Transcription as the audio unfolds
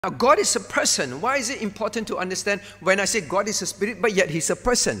Now, God is a person. Why is it important to understand when I say God is a spirit, but yet He's a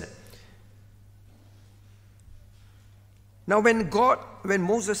person? Now, when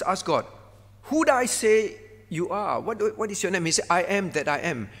Moses asked God, who do I say you are? What is your name? He said, I am that I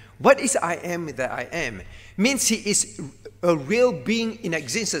am. What is I am that I am? Means He is a real being in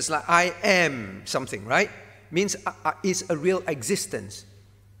existence, like I am something, right? Means it's a real existence.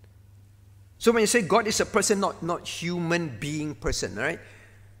 So when you say God is a person, not human being person, right?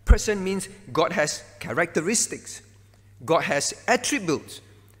 Person means God has characteristics. God has attributes.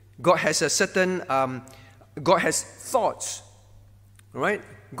 God has a certain, God has thoughts, right?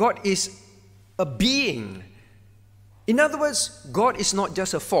 God is a being. In other words, God is not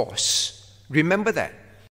just a force. Remember that.